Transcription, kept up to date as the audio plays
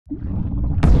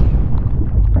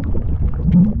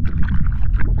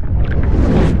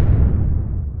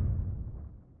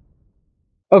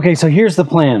Okay, so here's the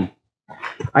plan.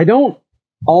 I don't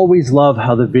always love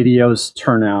how the videos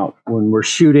turn out when we're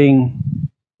shooting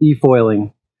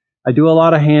eFoiling. I do a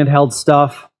lot of handheld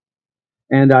stuff,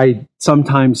 and I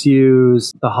sometimes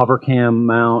use the hover cam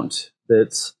mount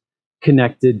that's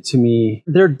connected to me.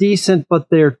 They're decent, but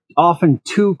they're often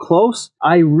too close.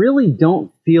 I really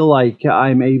don't feel like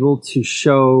I'm able to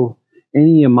show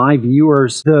any of my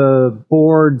viewers the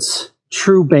board's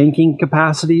true banking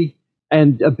capacity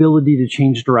and ability to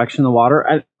change direction in the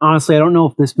water. Honestly, I don't know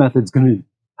if this method's going to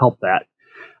help that.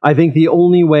 I think the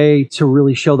only way to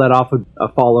really show that off with a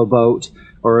follow boat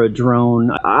or a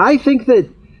drone, I think that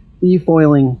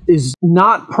eFoiling is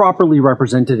not properly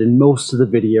represented in most of the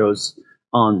videos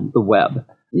on the web.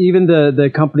 Even the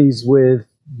companies with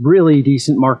really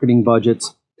decent marketing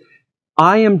budgets.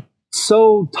 I am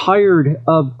so tired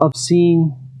of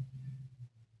seeing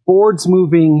boards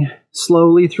moving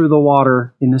slowly through the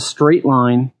water in a straight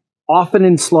line, often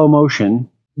in slow motion,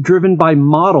 driven by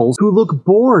models who look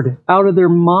bored out of their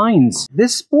minds.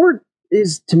 This sport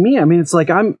is, to me, I mean, it's like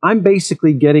I'm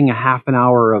basically getting a half an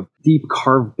hour of deep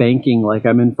carved banking, like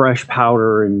I'm in Fresh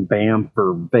Powder and Banff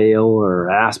or Vail or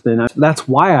Aspen. That's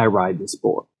why I ride this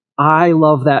board. I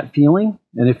love that feeling,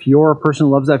 and if you're a person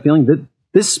who loves that feeling,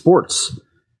 this sport's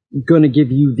going to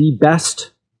give you the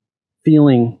best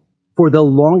feeling for the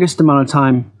longest amount of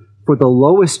time, for the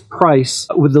lowest price,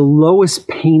 with the lowest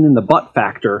pain in the butt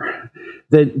factor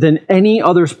than any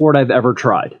other sport I've ever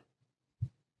tried.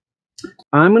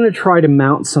 I'm going to try to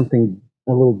mount something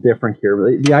a little different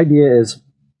here. The idea is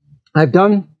I've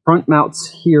done front mounts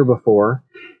here before,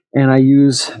 and I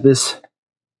use this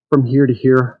from here to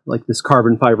here, like this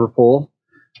carbon fiber pole,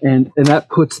 and that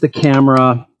puts the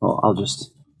camera, well, I'll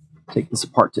just take this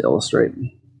apart to illustrate.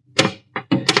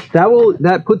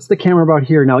 That puts the camera about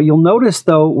here. Now you'll notice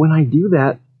though, when I do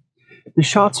that, the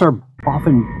shots are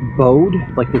often bowed,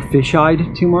 like they're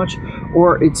fish-eyed too much,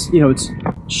 or it's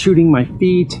shooting my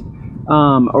feet,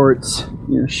 or it's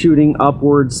shooting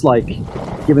upwards, like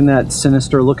giving that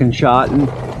sinister looking shot. And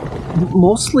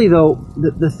mostly though,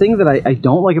 the thing that I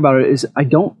don't like about it is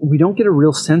we don't get a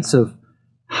real sense of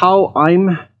how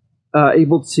I'm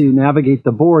able to navigate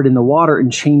the board in the water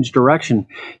and change direction.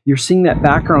 You're seeing that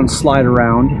background slide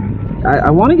around.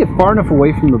 I want to get far enough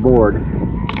away from the board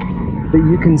that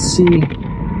you can see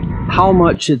how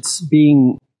much it's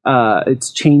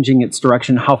changing its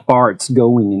direction, how far it's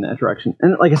going in that direction.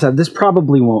 And like I said, this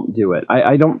probably won't do it.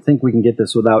 I don't think we can get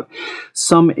this without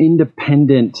some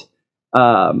independent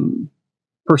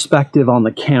perspective on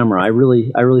the camera. I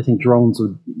really think drones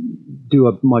would do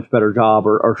a much better job,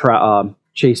 or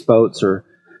chase boats, or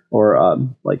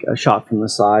like a shot from the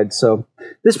side. So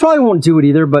this probably won't do it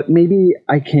either, but maybe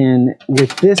I can,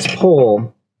 with this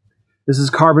pole. This is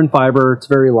carbon fiber. It's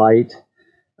very light.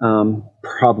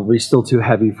 Probably still too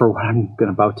heavy for what I'm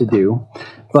about to do,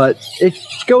 but it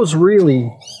goes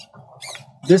really,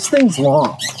 this thing's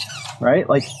long, right?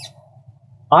 Like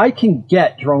I can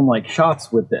get drone-like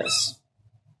shots with this,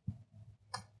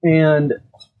 and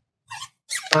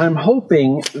I'm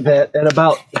hoping that at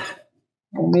about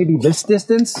maybe this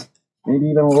distance, maybe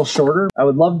even a little shorter, I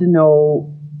would love to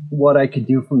know what I could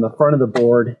do from the front of the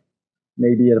board,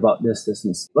 maybe at about this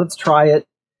distance. Let's try it.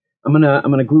 I'm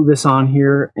gonna glue this on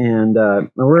here, and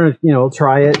we're gonna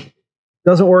try it.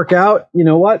 Doesn't work out, you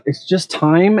know what? It's just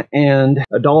time and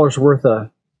 $1 worth of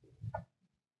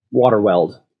water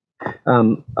weld.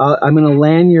 I'm gonna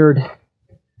lanyard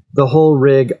the whole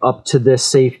rig up to this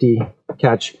safety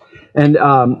catch. And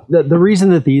the reason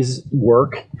that these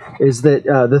work is that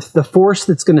the force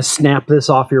that's going to snap this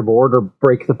off your board or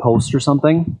break the post or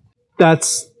something,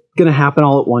 that's going to happen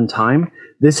all at one time.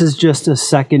 This is just a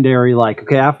secondary, like,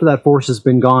 okay, after that force has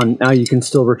been gone, now you can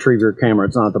still retrieve your camera.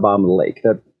 It's not at the bottom of the lake.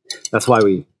 That's why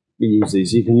we use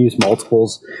these. You can use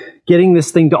multiples. Getting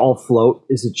this thing to all float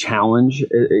is a challenge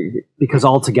because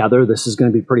altogether this is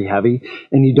going to be pretty heavy,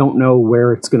 and you don't know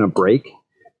where it's going to break.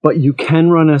 But you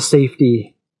can run a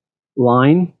safety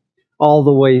line all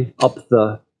the way up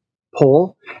the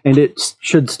pole, and it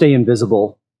should stay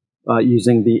invisible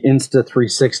using the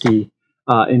Insta360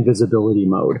 invisibility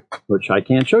mode, which I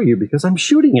can't show you because I'm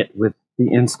shooting it with the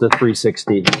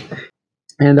Insta360.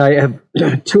 And I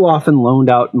have too often loaned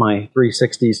out my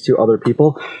 360s to other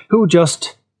people who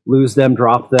just lose them,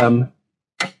 drop them.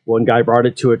 One guy brought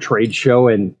it to a trade show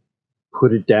and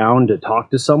put it down to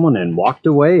talk to someone and walked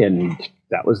away, and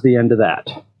that was the end of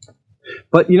that.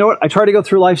 But you know what? I try to go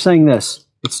through life saying this.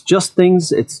 It's just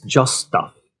things, it's just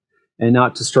stuff. And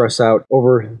not to stress out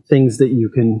over things that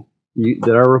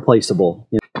that are replaceable.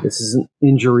 This isn't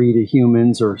injury to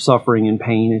humans or suffering and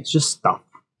pain. It's just stuff.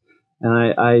 And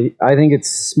I think it's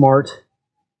smart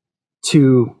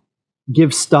to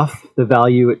give stuff the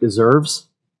value it deserves.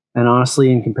 And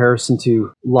honestly, in comparison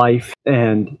to life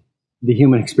and the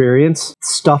human experience,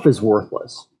 stuff is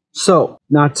worthless. So,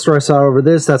 not stress out over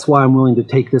this. That's why I'm willing to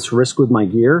take this risk with my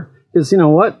gear. Because you know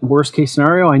what? Worst case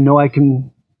scenario, I know I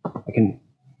can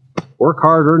work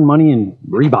hard, earn money, and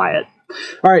rebuy it.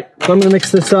 All right, so I'm going to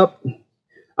mix this up.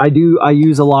 I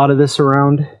use a lot of this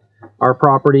around our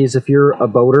properties. If you're a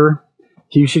boater,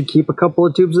 you should keep a couple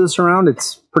of tubes of this around.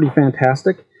 It's pretty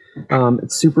fantastic.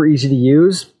 It's super easy to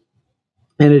use,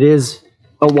 and it is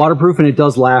waterproof, and it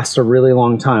does last a really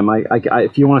long time.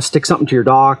 If you want to stick something to your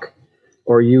dock,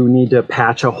 or you need to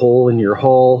patch a hole in your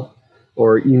hull,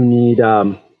 or you need,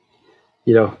 if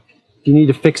you need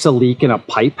to fix a leak in a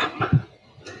pipe,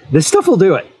 this stuff will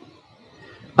do it.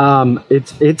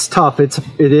 It's tough. It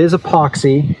is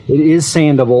epoxy. It is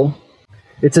sandable.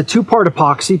 It's a 2-part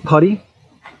epoxy putty,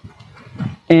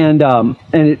 and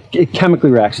it chemically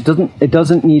reacts. It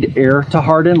doesn't need air to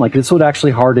harden. Like this would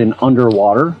actually harden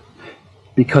underwater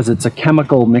because it's a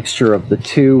chemical mixture of the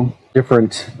 2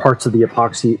 different parts of the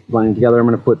epoxy blending together. I'm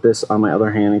going to put this on my other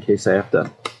hand in case I have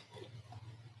to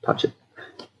touch it.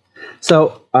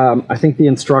 So I think the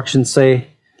instructions say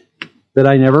that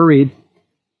I never read,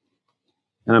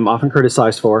 and I'm often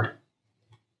criticized for,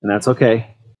 and that's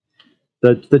okay.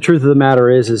 The truth of the matter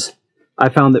is I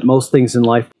found that most things in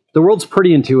life, the world's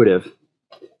pretty intuitive.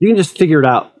 You can just figure it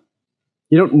out.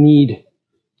 You don't need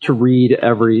to read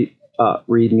every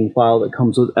README file that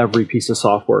comes with every piece of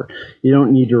software. You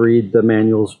don't need to read the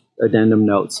manual's addendum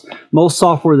notes. Most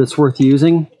software that's worth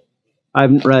using, I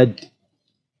haven't read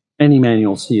any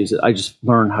manuals to use it. I just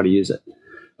learned how to use it.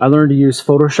 I learned to use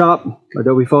Photoshop,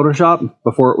 Adobe Photoshop,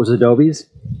 before it was Adobe's,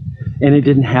 and it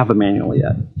didn't have a manual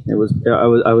yet. I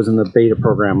was in the beta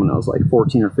program when I was like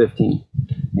 14 or 15,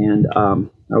 and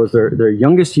I was their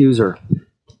youngest user.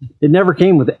 It never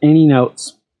came with any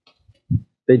notes.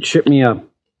 They'd ship me a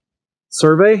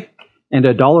survey and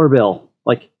a dollar bill,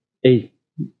 like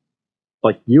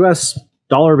US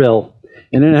dollar bill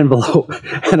in an envelope,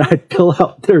 and I'd fill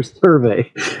out their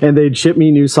survey, and they'd ship me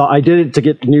new. So I did it to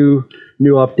get new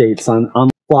updates on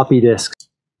floppy disks.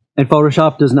 And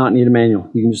Photoshop does not need a manual.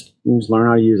 You can just learn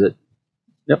how to use it.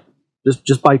 Yep,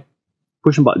 just by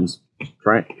pushing buttons,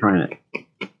 trying it.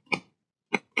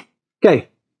 Okay,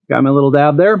 got my little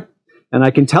dab there, and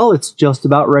I can tell it's just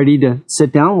about ready to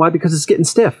sit down. Why? Because it's getting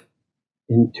stiff.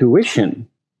 Intuition.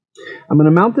 I'm going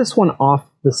to mount this one off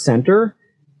the center.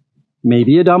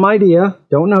 Maybe a dumb idea.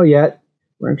 Don't know yet.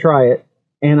 We're going to try it.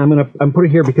 And I'm put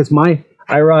it here because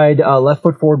I ride left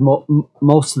foot forward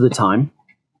most of the time.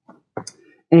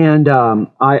 And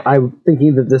I'm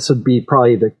thinking that this would be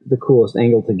probably the coolest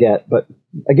angle to get. But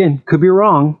again, could be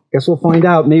wrong. Guess we'll find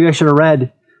out. Maybe I should have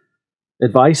read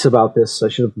advice about this. I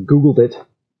should have Googled it.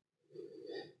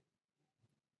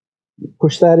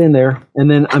 Push that in there, and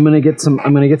then I'm gonna get some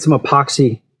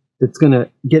epoxy that's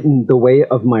gonna get in the way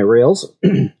of my rails.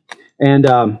 And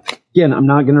again, I'm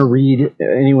not gonna read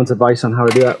anyone's advice on how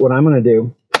to do that. What I'm gonna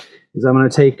do is I'm gonna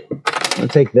take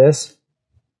this.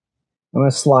 I'm gonna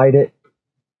slide it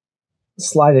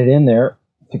in there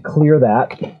to clear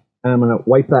that, and I'm gonna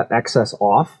wipe that excess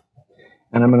off,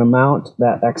 and I'm gonna mount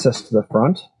that excess to the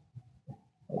front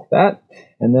like that,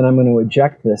 and then I'm gonna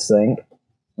eject this thing,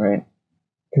 right?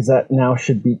 Because that now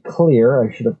should be clear.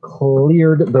 I should have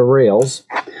cleared the rails.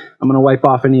 I'm going to wipe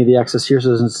off any of the excess here so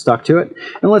it isn't stuck to it.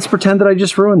 And let's pretend that I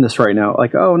just ruined this right now.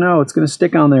 Like, oh no, it's going to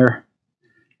stick on there.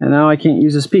 And now I can't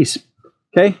use this piece.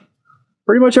 Okay?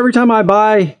 Pretty much every time I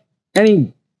buy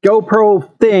any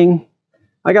GoPro thing,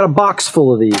 I got a box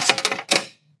full of these.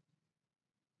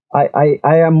 I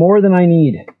have more than I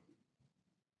need.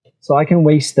 So I can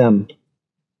waste them.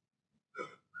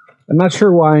 I'm not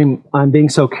sure why I'm being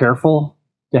so careful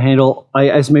to handle,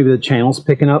 as maybe the channel's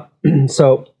picking up.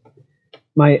 So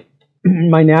my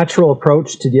natural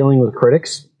approach to dealing with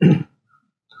critics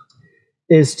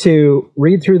is to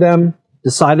read through them,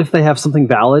 decide if they have something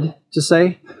valid to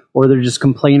say, or they're just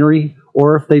complainery,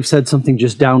 or if they've said something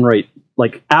just downright,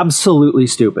 like absolutely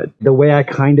stupid. The way I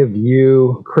kind of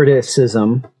view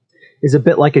criticism is a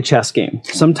bit like a chess game.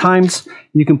 Sometimes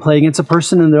you can play against a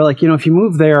person and they're like, if you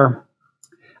move there,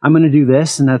 I'm going to do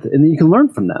this and that, and then you can learn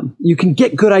from them. You can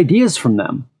get good ideas from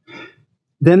them.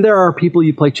 Then there are people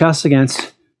you play chess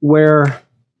against where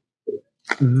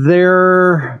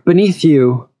they're beneath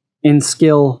you in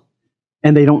skill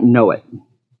and they don't know it.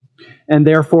 And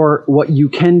therefore, what you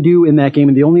can do in that game,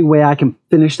 and the only way I can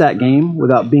finish that game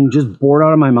without being just bored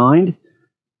out of my mind,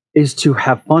 is to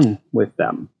have fun with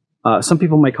them. Some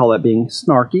people might call that being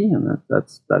snarky, and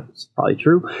that's probably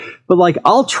true. But like,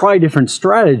 I'll try different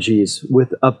strategies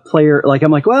with a player. Like,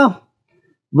 I'm like, well,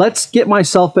 let's get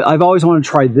myself, I've always wanted to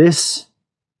try this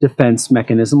defense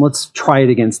mechanism. Let's try it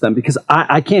against them, because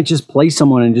I can't just play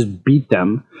someone and just beat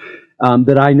them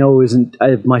that I know isn't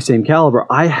my same caliber.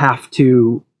 I have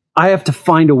to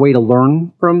find a way to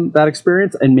learn from that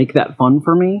experience and make that fun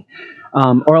for me,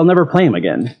 or I'll never play him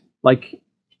again. Like,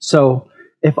 so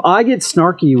if I get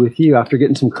snarky with you after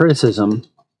getting some criticism,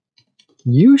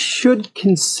 you should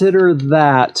consider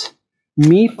that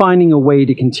me finding a way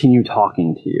to continue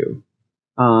talking to you.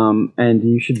 And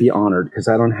you should be honored, because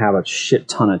I don't have a shit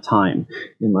ton of time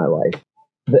in my life.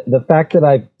 The fact that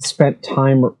I've spent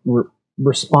time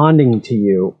responding to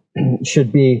you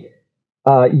should be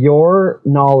your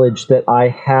knowledge that I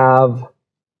have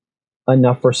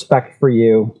enough respect for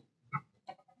you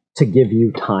to give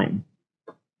you time.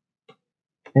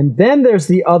 And then there's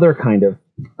the other kind of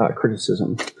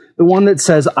criticism, the one that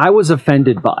says, I was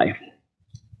offended by.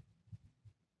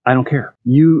 I don't care.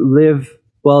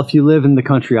 If you live in the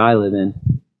country I live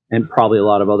in, and probably a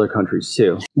lot of other countries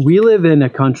too, we live in a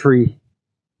country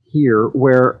here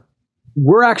where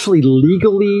we're actually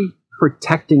legally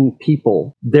protecting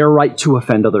people, their right to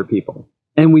offend other people.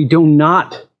 And we do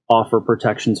not offer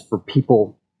protections for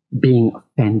people being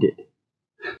offended.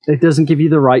 It doesn't give you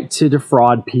the right to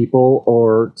defraud people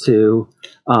or to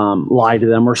lie to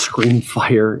them or scream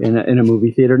fire in a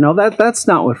movie theater. No, that's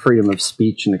not what freedom of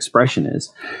speech and expression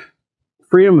is.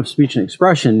 Freedom of speech and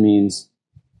expression means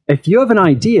if you have an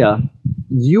idea,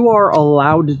 you are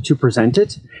allowed to present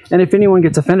it. And if anyone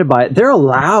gets offended by it, they're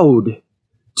allowed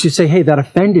to say, hey, that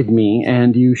offended me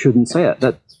and you shouldn't say it.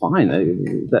 That's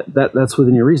fine. That's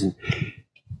within your reason.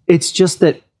 It's just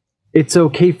that it's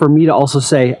okay for me to also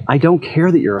say, I don't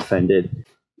care that you're offended.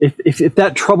 If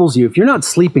that troubles you, if you're not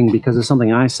sleeping because of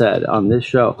something I said on this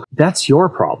show, that's your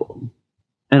problem.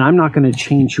 And I'm not going to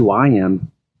change who I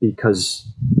am because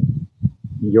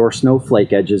your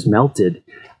snowflake edges melted.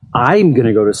 I'm going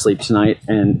to go to sleep tonight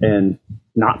and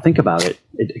not think about it.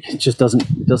 It just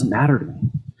doesn't matter to me.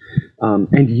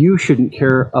 And you shouldn't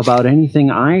care about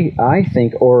anything I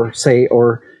think or say,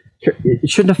 or it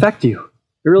shouldn't affect you.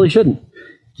 It really shouldn't.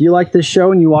 If you like this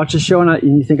show and you watch this show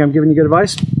and you think I'm giving you good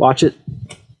advice, watch it.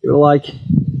 Give it a like.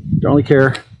 Don't really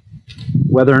care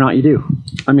whether or not you do.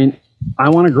 I mean, I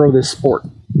want to grow this sport.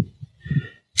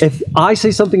 If I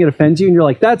say something that offends you and you're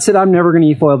like, that's it, I'm never going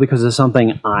to eFoil because of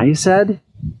something I said,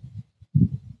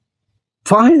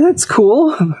 fine, that's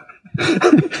cool.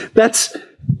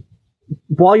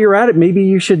 While you're at it, maybe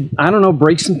you should, I don't know,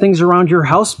 break some things around your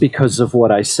house because of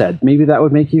what I said. Maybe that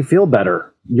would make you feel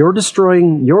better. You're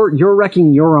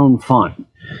wrecking your own fun.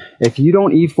 If you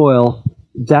don't eFoil,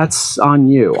 that's on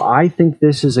you. I think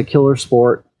this is a killer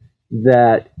sport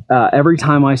that every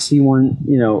time I see one,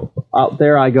 out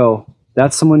there, I go,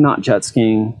 that's someone not jet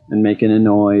skiing and making a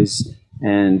noise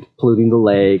and polluting the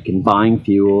lake and buying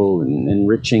fuel and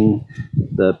enriching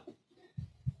the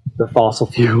fossil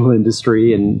fuel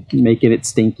industry and making it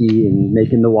stinky and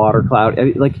making the water cloud.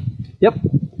 Yep,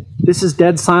 this is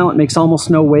dead silent, makes almost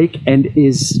no wake, and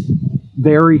is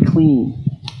very clean.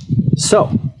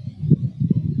 So,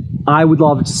 I would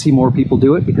love to see more people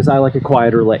do it because I like a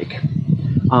quieter lake.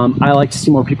 I like to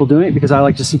see more people doing it because I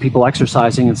like to see people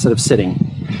exercising instead of sitting.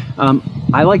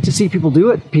 I like to see people do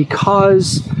it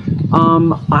because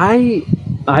I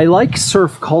like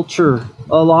surf culture.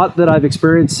 A lot that I've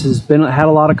experienced had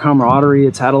a lot of camaraderie.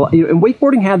 It's had a lot, and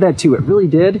wakeboarding had that too. It really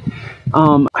did.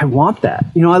 I want that.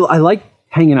 I like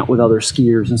hanging out with other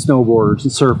skiers and snowboarders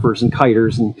and surfers and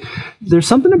kiters. And there's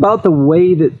something about the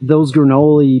way that those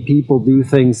granola people do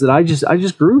things that I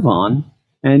just groove on.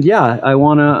 And yeah, I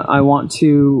want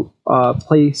to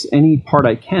place any part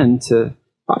I can to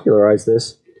popularize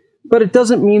this. But it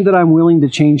doesn't mean that I'm willing to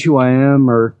change who I am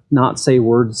or not say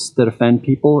words that offend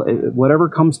people. Whatever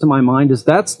comes to my mind is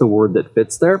that's the word that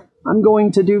fits there. I'm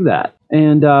going to do that.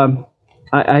 And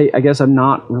I guess I'm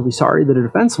not really sorry that it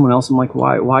offends someone else. I'm like,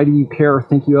 why do you care or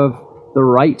think you have the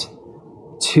right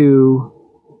to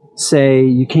say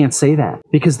you can't say that?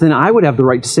 Because then I would have the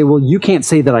right to say, well, you can't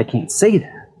say that I can't say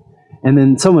that. And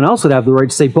then someone else would have the right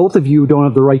to say, both of you don't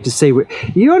have the right to say what.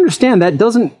 You understand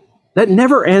that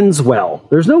never ends well.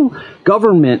 There's no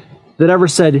government that ever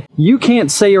said, you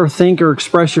can't say or think or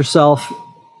express yourself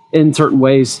in certain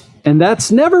ways. And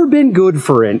that's never been good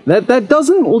for it. That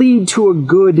doesn't lead to a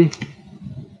good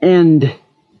end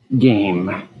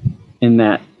game in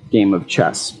that game of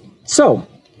chess. So,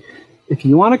 if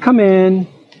you want to come in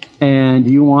and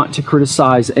you want to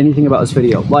criticize anything about this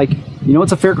video, like,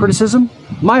 what's a fair criticism?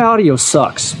 My audio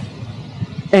sucks.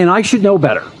 And I should know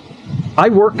better. I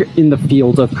work in the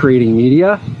field of creating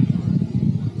media,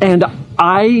 and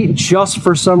I just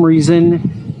for some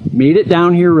reason made it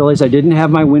down here, realized I didn't have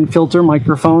my wind filter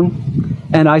microphone,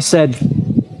 and I said,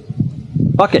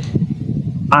 fuck it.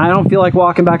 I don't feel like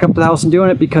walking back up to the house and doing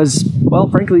it because, well,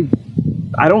 frankly,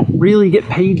 I don't really get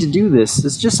paid to do this.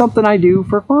 It's just something I do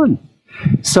for fun.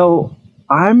 So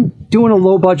I'm doing a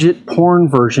low budget porn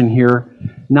version here,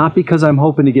 not because I'm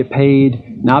hoping to get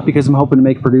paid, not because I'm hoping to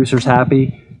make producers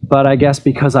happy, but I guess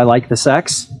because I like the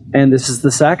sex, and this is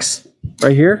the sex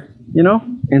right here, you know?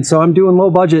 And so I'm doing low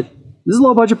budget. This is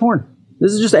low budget porn.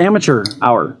 This is just amateur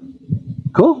hour.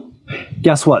 Cool.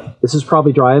 Guess what? This is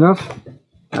probably dry enough.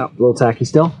 Oh, a little tacky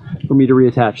still, for me to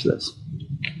reattach this.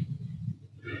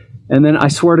 And then I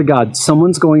swear to God,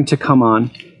 someone's going to come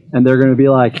on and they're going to be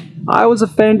like, I was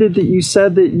offended that you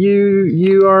said that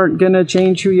you aren't going to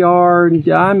change who you are.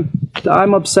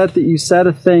 I'm upset that you said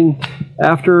a thing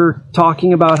after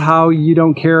talking about how you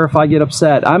don't care if I get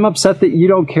upset. I'm upset that you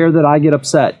don't care that I get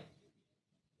upset.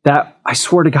 That, I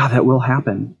swear to God, that will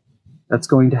happen. That's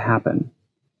going to happen.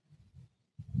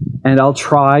 And I'll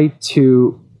try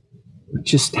to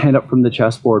just stand up from the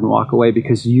chessboard and walk away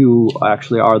because you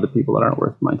actually are the people that aren't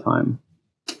worth my time.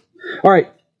 All right.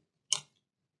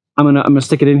 I'm gonna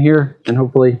stick it in here, and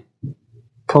hopefully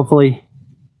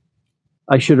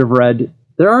I should have read.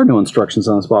 There are no instructions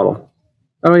on this bottle.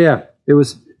 Oh yeah, it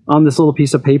was on this little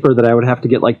piece of paper that I would have to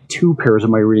get like 2 pairs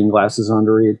of my reading glasses on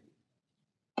to read.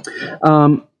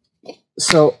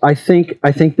 So I think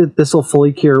that this will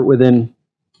fully cure within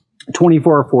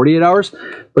 24 or 48 hours,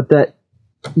 but that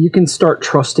you can start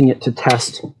trusting it to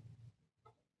test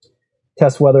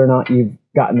whether or not you've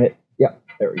gotten it. Yep,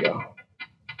 there we go.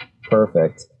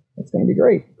 Perfect. That's going to be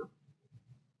great.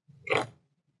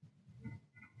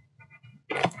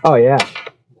 Oh yeah.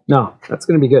 No, that's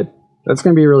going to be good. That's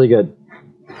going to be really good,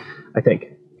 I think.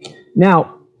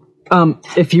 Now,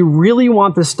 if you really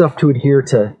want this stuff to adhere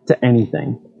to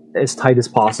anything as tight as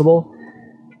possible,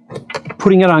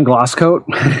 putting it on gloss coat,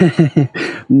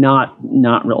 not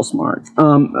real smart.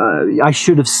 I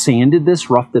should have sanded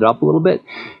this, roughed it up a little bit,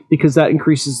 because that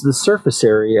increases the surface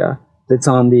area that's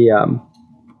on the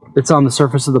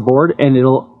surface of the board, and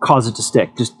it'll cause it to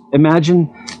stick. Just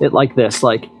imagine it like this.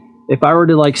 Like if I were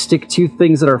to like stick 2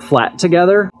 things that are flat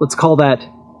together, let's call that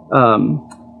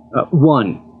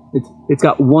 1. It's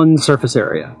got 1 surface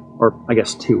area, or I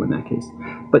guess 2 in that case.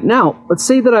 But now let's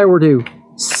say that I were to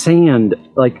sand,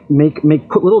 like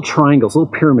put little triangles,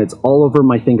 little pyramids all over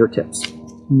my fingertips,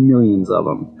 millions of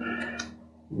them.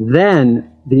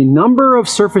 Then the number of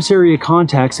surface area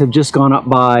contacts have just gone up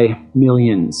by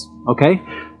millions. Okay,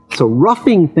 so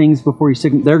roughing things before you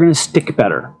stick them, they're going to stick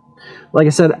better. Like I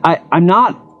said, I'm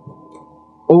not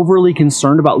overly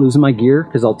concerned about losing my gear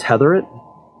because I'll tether it.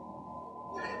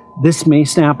 This may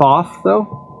snap off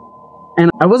though. And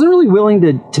I wasn't really willing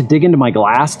to dig into my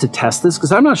glass to test this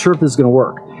because I'm not sure if this is going to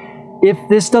work. If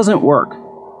this doesn't work,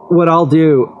 what I'll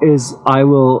do is I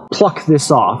will pluck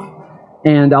this off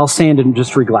and I'll sand and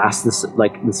just reglass this,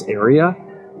 like this area.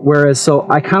 Whereas, so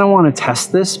I kind of want to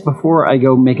test this before I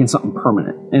go making something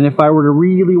permanent. And if I were to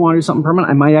really want to do something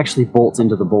permanent, I might actually bolt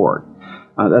into the board.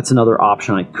 That's another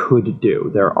option I could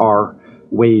do. There are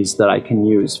ways that I can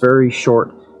use very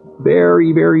short,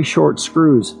 very, very short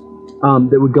screws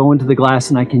that would go into the glass,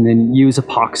 and I can then use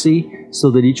epoxy so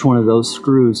that each one of those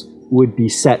screws would be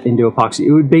set into epoxy.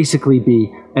 It would basically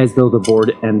be as though the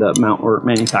board and the mount were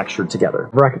manufactured together.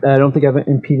 I don't think I've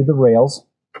impeded the rails.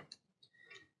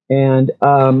 And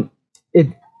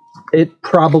it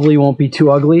probably won't be too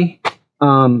ugly.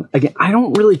 Again, I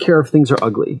don't really care if things are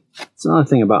ugly. It's another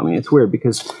thing about me. It's weird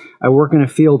because I work in a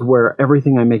field where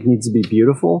everything I make needs to be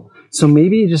beautiful. So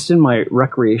maybe just in my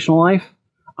recreational life,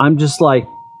 I'm just like,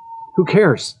 who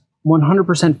cares?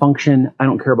 100% function. I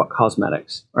don't care about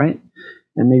cosmetics, right?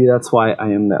 And maybe that's why I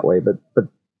am that way, but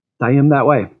I am that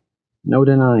way. No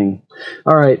denying.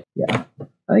 All right. Yeah.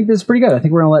 I think this is pretty good. I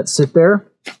think we're going to let it sit there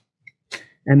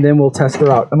and then we'll test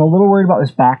her out. I'm a little worried about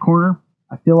this back corner.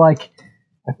 I feel like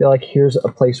here's a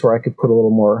place where I could put a little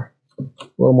more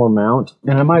mount,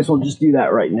 and I might as well just do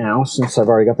that right now since I've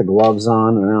already got the gloves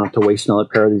on and I don't have to waste another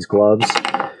pair of these gloves.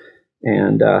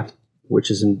 And which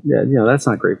isn't, that's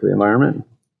not great for the environment.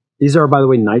 These are, by the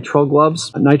way, nitrile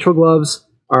gloves. Nitrile gloves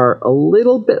are a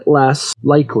little bit less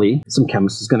likely. Some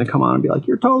chemist is going to come on and be like,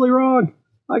 "You're totally wrong.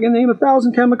 I can name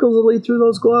 1,000 chemicals that lead through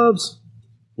those gloves,"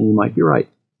 and you might be right.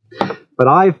 But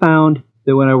I found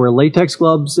that when I wear latex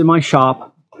gloves in my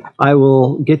shop, I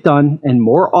will get done, and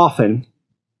more often,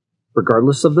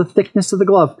 regardless of the thickness of the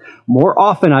glove, more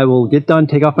often I will get done,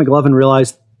 take off my glove, and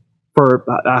realize for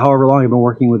however long I've been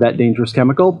working with that dangerous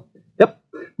chemical, yep,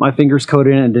 my fingers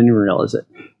coated in it and didn't even realize it.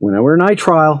 When I wear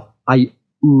nitrile, I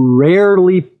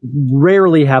rarely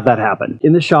have that happen.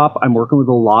 In the shop, I'm working with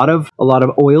a lot of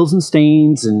oils and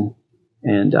stains and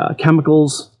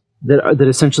chemicals that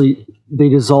essentially they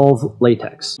dissolve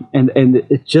latex, and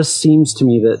it just seems to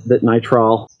me that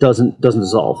nitrile doesn't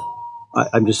dissolve.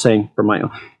 I'm just saying from my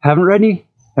own. Haven't read any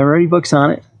books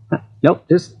on it. Nope,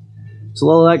 just a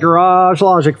little of that garage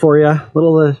logic for you. A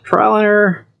little of the trial and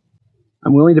error.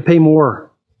 I'm willing to pay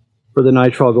more for the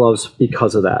nitrile gloves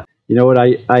because of that. You know what?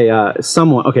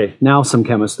 Some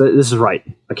chemist. This is right.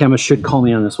 A chemist should call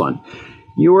me on this one.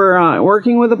 You were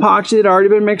working with epoxy that had already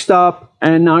been mixed up,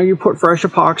 and now you put fresh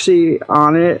epoxy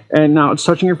on it, and now it's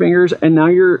touching your fingers, and now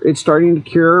it's starting to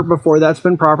cure before that's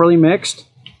been properly mixed.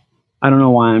 I don't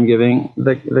know why I'm giving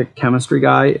the chemistry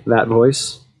guy that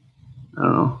voice. I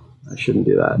don't know. I shouldn't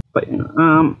do that. But and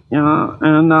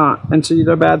so you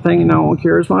did a bad thing, and now it won't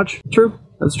cure as much. True.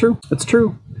 That's true. It's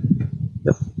true.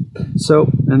 Yep.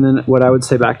 So, and then what I would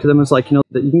say back to them is like,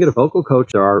 that you can get a vocal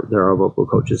coach. There are vocal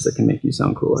coaches that can make you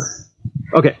sound cooler.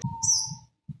 Okay.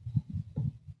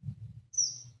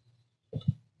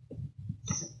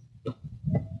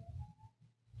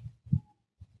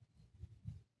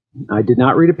 I did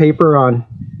not read a paper on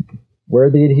where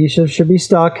the adhesive should be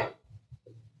stuck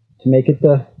to make it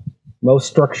the most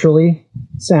structurally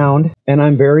sound, and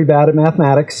I'm very bad at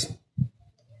mathematics.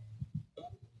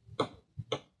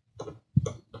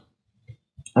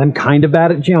 I'm kind of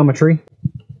bad at geometry.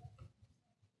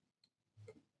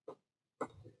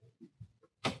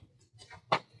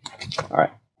 All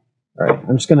right.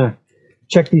 I'm just gonna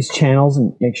check these channels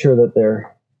and make sure that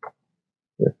they're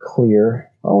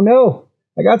clear. Oh no,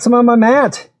 I got some on my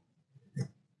mat.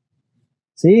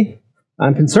 See,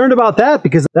 I'm concerned about that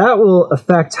because that will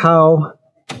affect how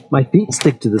my feet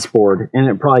stick to this board, and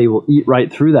it probably will eat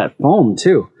right through that foam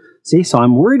too. See, so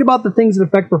I'm worried about the things that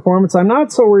affect performance. I'm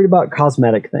not so worried about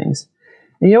cosmetic things.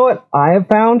 And you know what I have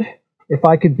found, if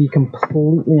I could be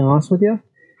completely honest with you?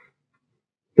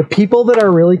 The people that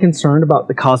are really concerned about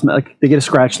the cosmetic, they get a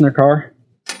scratch in their car.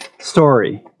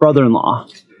 Story, brother-in-law,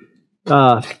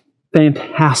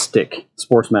 fantastic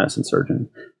sports medicine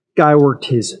surgeon. Guy worked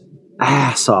his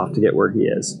ass off to get where he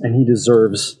is, and he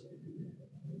deserves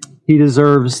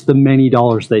the many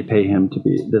dollars they pay him to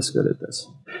be this good at this.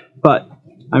 But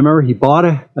I remember he bought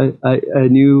a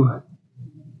new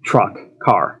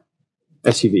car,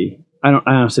 SUV. I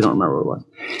honestly don't remember what it was.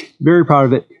 Very proud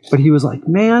of it. But he was like,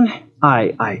 man,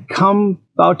 I come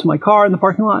out to my car in the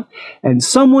parking lot, and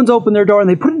someone's opened their door, and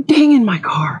they put a ding in my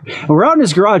car. And we're out in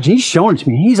his garage, and he's showing it to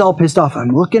me. He's all pissed off.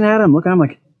 I'm looking at him, I'm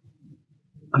like,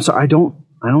 I'm sorry, I don't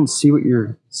see what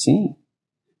you're seeing.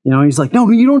 He's like, no,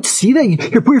 you don't see that.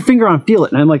 Here, put your finger on, feel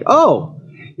it. And I'm like, oh,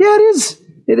 yeah, it is.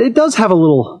 It does have a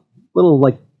little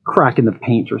like crack in the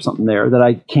paint or something there that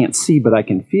I can't see, but I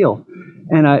can feel.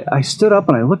 And I stood up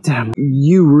and I looked at him.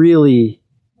 You really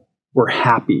were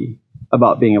happy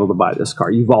about being able to buy this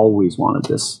car. You've always wanted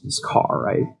this car,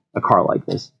 right? A car like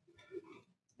this.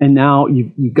 And now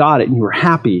you got it and you were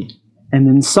happy. And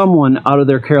then someone, out of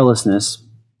their carelessness,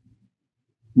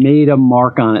 made a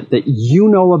mark on it that you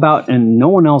know about and no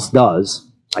one else does.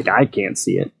 Like, I can't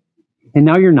see it. And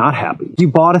now you're not happy. You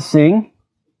bought a thing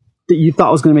that you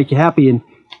thought was going to make you happy, and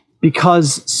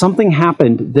because something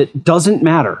happened that doesn't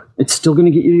matter, it's still going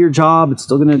to get you to your job, it's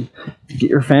still going to get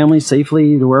your family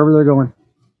safely to wherever they're going,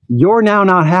 you're now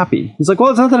not happy. He's like,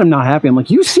 well, it's not that I'm not happy. I'm like,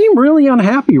 you seem really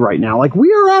unhappy right now. Like,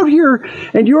 we are out here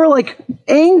and you're like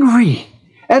angry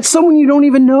at someone you don't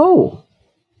even know.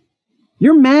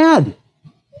 You're mad.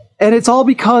 And it's all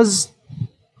because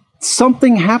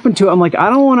something happened to it. I'm like, I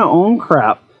don't want to own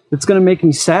crap that's going to make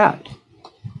me sad.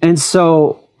 And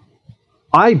so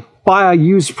I buy a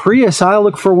used Prius. I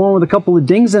look for one with a couple of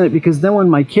dings in it, because then when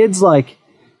my kids like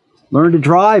learn to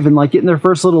drive and like getting their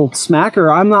first little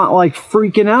smacker, I'm not like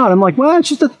freaking out. I'm like, well, it's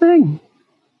just a thing.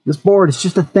 This board is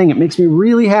just a thing. It makes me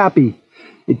really happy.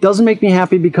 It doesn't make me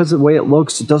happy because of the way it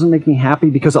looks. It doesn't make me happy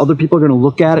because other people are going to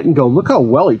look at it and go, look how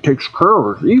well he takes care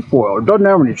of his eFoil. It doesn't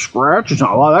have any scratches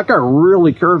on it. Wow, that guy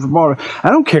really cares about it. I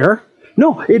don't care.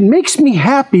 No, it makes me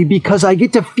happy because I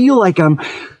get to feel like I'm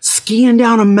skiing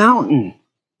down a mountain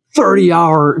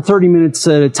 30 minutes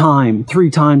at a time, 3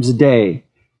 times a day.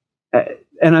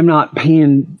 And I'm not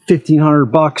paying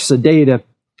 $1,500 a day to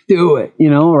do it,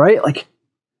 right? Like,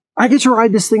 I get to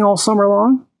ride this thing all summer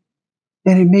long.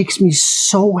 And it makes me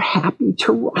so happy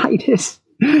to ride it.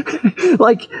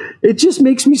 Like, it just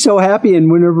makes me so happy.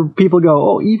 And whenever people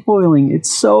go, oh, eFoiling,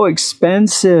 it's so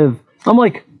expensive. I'm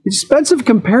like, expensive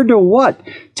compared to what?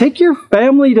 Take your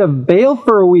family to Vail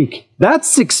for a week.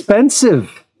 That's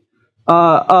expensive.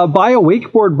 Buy a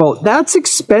wakeboard boat. That's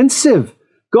expensive.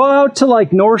 Go out to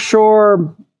like North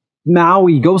Shore,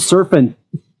 Maui, go surfing.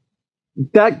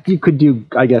 That you could do,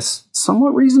 I guess,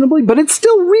 somewhat reasonably, but it's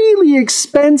still really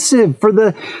expensive for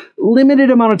the limited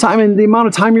amount of time and the amount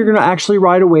of time you're going to actually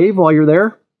ride a wave while you're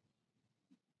there.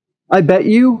 I bet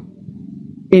you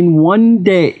in one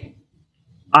day,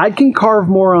 I can carve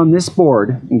more on this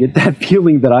board and get that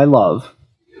feeling that I love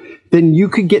than you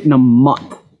could get in a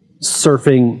month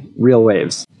surfing real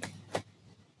waves.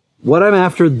 What I'm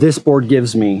after, this board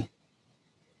gives me,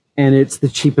 and it's the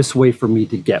cheapest way for me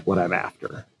to get what I'm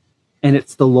after. And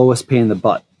it's the lowest pain in the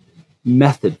butt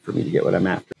method for me to get what I'm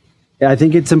after. I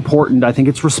think it's important, I think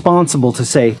it's responsible to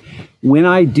say, when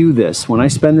I do this, when I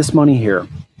spend this money here,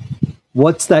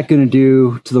 what's that going to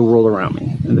do to the world around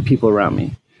me and the people around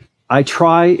me? I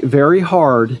try very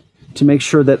hard to make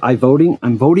sure that I'm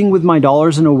voting with my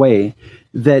dollars in a way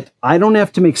that I don't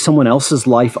have to make someone else's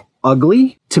life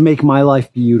ugly to make my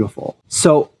life beautiful.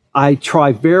 So I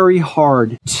try very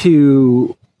hard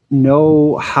to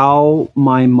know how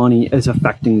my money is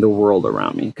affecting the world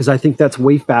around me, because I think that's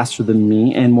way faster than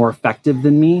me and more effective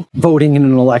than me voting in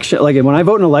an election. Like when I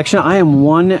vote in an election, I am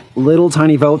one little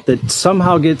tiny vote that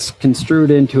somehow gets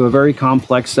construed into a very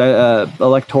complex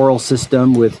electoral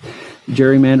system with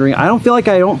gerrymandering. I don't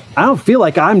feel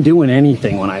like I'm doing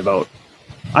anything when I vote.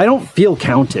 I don't feel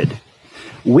counted.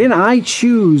 When I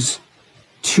choose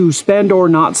to spend or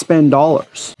not spend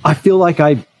dollars, I feel like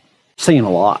I'm saying a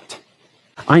lot.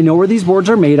 I know where these boards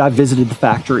are made. I've visited the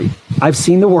factory. I've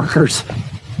seen the workers.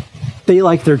 They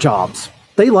like their jobs.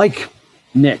 They like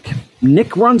Nick.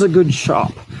 Nick runs a good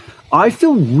shop. I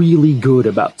feel really good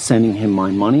about sending him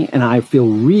my money, and I feel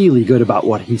really good about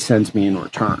what he sends me in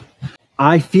return.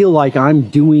 I feel like I'm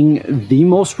doing the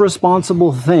most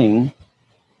responsible thing,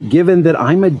 given that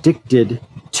I'm addicted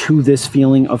to this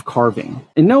feeling of carving.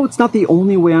 And no, it's not the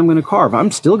only way I'm going to carve.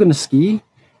 I'm still going to ski.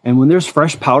 And when there's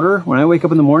fresh powder, when I wake up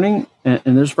in the morning and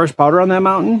there's fresh powder on that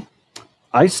mountain,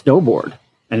 I snowboard.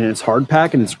 And it's hard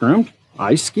pack and it's groomed.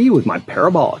 I ski with my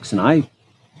parabolics and I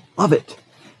love it.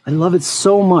 I love it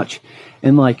so much.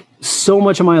 And like so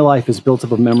much of my life is built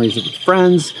up of memories with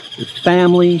friends, with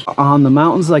family, on the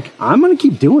mountains. Like I'm going to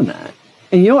keep doing that.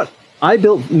 And you know what? I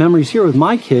built memories here with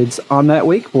my kids on that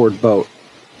wakeboard boat,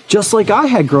 just like I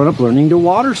had grown up learning to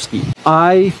water ski.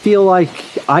 I feel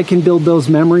like I can build those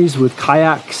memories with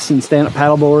kayaks and stand-up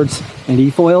paddleboards and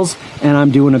eFoils, and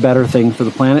I'm doing a better thing for the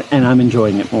planet, and I'm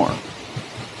enjoying it more.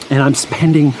 And I'm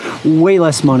spending way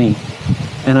less money,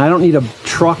 and I don't need a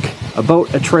truck, a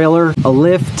boat, a trailer, a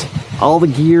lift, all the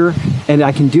gear, and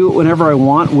I can do it whenever I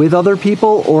want with other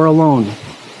people or alone.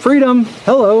 Freedom,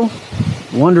 hello,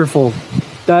 wonderful.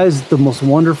 That is the most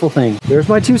wonderful thing. There's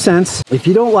my 2 cents. If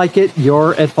you don't like it,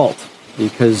 you're at fault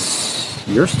because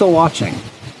you're still watching.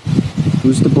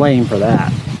 Who's to blame for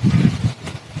that?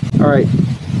 All right,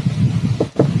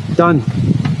 done.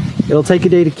 It'll take a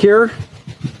day to cure.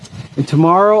 And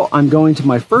tomorrow I'm going to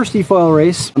my first eFoil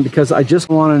race because I just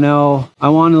want to know, I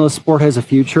want to know the sport has a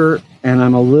future, and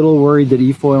I'm a little worried that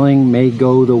eFoiling may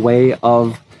go the way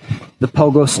of the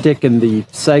pogo stick and the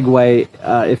Segway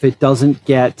if it doesn't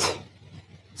get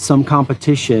some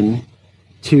competition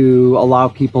to allow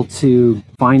people to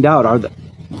find out, are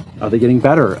they getting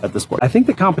better at the sport? I think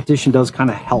the competition does kind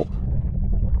of help.